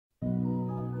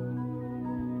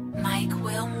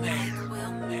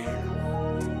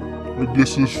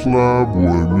This is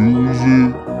Flyboy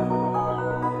music.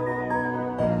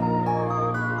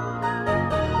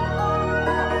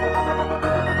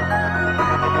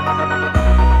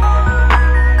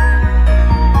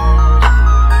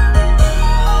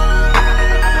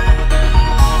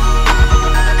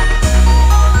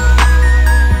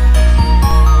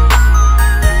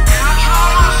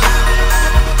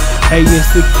 Hey,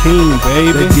 it's the king,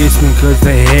 baby. They diss me cause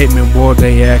they hate me, boy,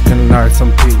 they acting like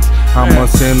some pigs. I'ma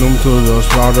send them to the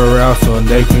slaughterhouse so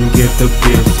they can get the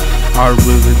bits. I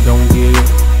really don't get it.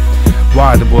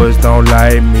 Why the boys don't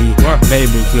like me?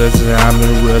 Maybe cause I'm the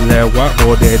real that white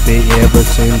boy that they ever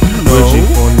seen. But you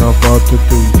from the 4 to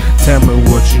 3. Tell me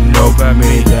what you know about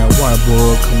me. That white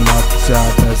boy coming out the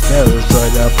south, that's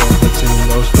straight up on the team,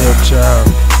 no stepchild.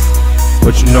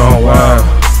 But you know why?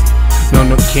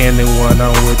 No candy when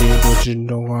I'm with it, but you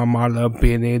know I'm all up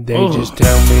in it. They just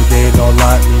tell me they don't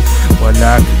like me, but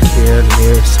I could care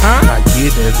less. I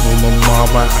get it from my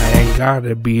mama, I ain't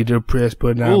gotta be depressed,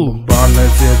 but I'm born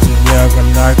since a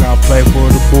young like I play for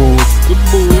the Bulls.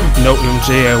 No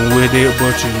MJ with it,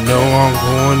 but you know I'm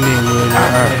going in with it.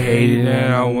 I hate it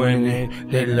and I'm winning.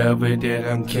 They love it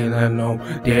that I'm killing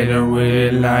them. They don't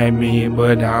really like me,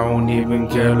 but I don't even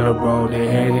care, bro. They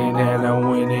hate it that I'm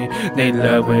winning. They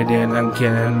love it that I'm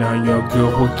killing them. Your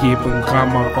girl will keep them call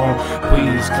my phone.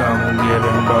 Please come and get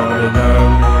them, bro. They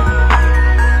love me.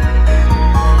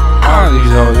 All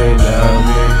these hoes, they love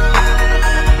me.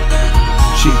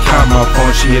 She call my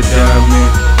phone, she a dummy.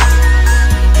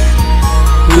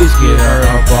 Please get her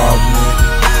up off me.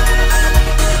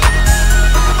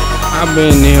 I've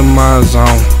been in my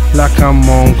zone, like I'm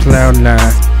on cloud 9.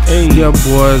 Hey, your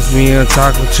boys been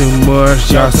talking too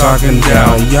much, y'all talking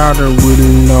down. Y'all don't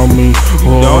really know me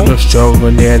or the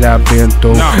struggle that I've been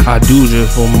through. I do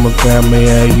this for my family,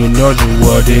 and you know just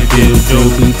what it do.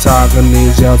 Be talking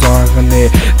this, y'all talking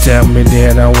that. Tell me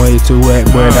that I'm way too wet,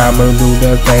 but I'ma do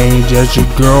the thing. Just your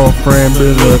girlfriend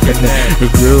be looking at. The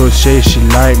girl say she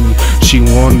like me, she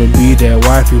wanna be that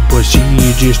wifey, but she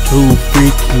just too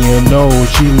freaky. You know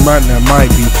she might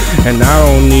be, and I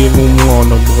don't even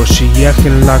want her, but she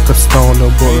acting like a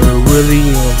stoner, but really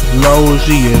low,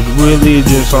 she is really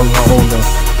just a loner.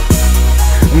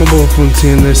 I'm a boy from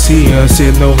Tennessee, I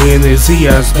said no Hennessy,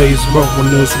 I stay smoking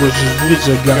the switches, which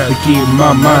I got to keep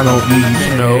my mind on ease.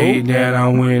 You know that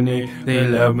I'm winning, they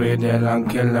love me, that I'm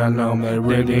killing them. They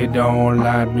really don't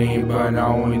like me, but I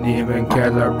don't even care,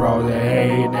 bro. They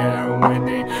hate that I'm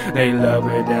winning, they love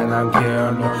it, that I'm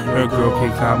killing them. Her girl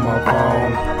can call my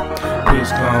phone,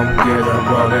 please come get her,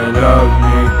 bro. They love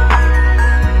me.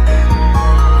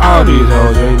 All these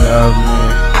hoes, they love me.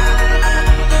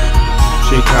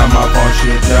 She call my phone,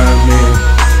 she done me.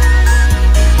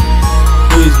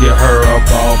 Please get her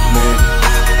up off me.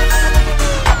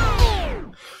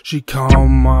 She call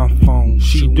my phone,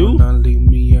 she wanna leave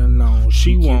me alone.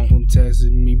 She won't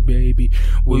texting me, baby,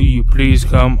 will you please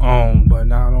come on?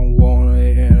 But I don't want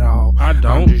it at all.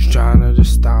 I'm just trying to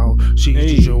stall. She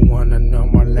just wanna know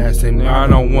my last name. I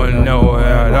don't wanna know her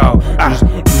at all. Just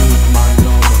lose my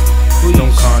number.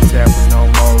 Don't contact me no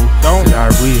more. Cause I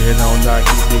really don't like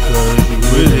you because you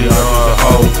really are a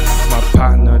hoe. My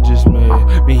partner just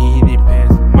made me, he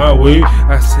passing my way.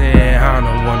 I said I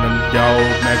don't want them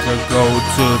dogs, make her go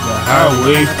to the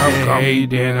highway. I'm coming,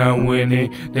 then I'm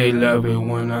winning. They love it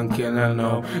when I'm killing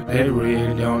them. They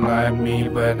really don't like me,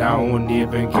 but I don't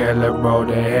even care, bro.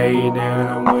 They hate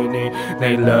that I'm winning.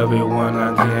 They love it when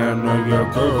I'm killing them. Your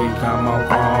girl can call my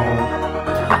phone.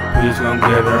 Please come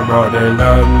get her, bro, they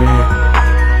love me.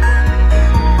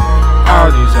 All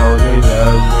these hoes, they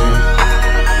love me.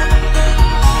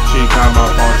 She call my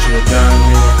phone, she done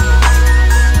me.